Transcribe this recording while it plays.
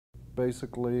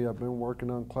Basically, I've been working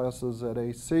on classes at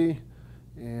AC,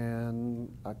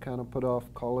 and I kind of put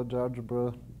off college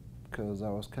algebra because I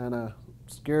was kind of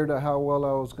scared of how well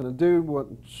I was going to do,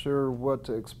 wasn't sure what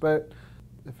to expect.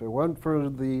 If it wasn't for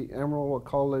the Amarillo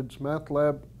College Math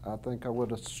Lab, I think I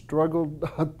would have struggled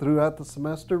throughout the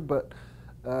semester, but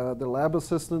the lab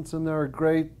assistants in there are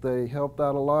great. They helped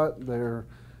out a lot. They're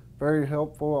very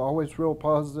helpful, always real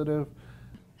positive.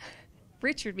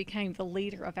 Richard became the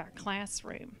leader of our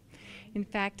classroom. In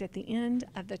fact, at the end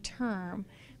of the term,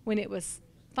 when it was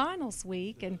finals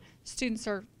week and students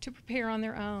are to prepare on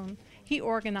their own, he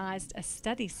organized a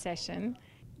study session.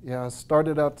 Yeah, I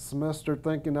started out the semester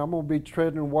thinking I'm going to be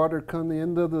treading water come the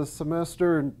end of the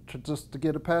semester and just to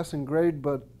get a passing grade,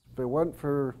 but if it wasn't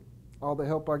for all the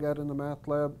help I got in the math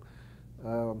lab,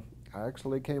 I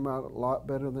actually came out a lot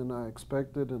better than I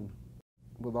expected, and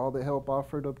with all the help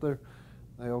offered up there,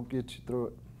 they'll get you through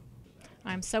it.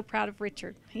 I'm so proud of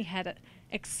Richard. He had an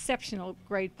exceptional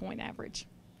grade point average.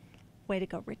 Way to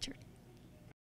go, Richard.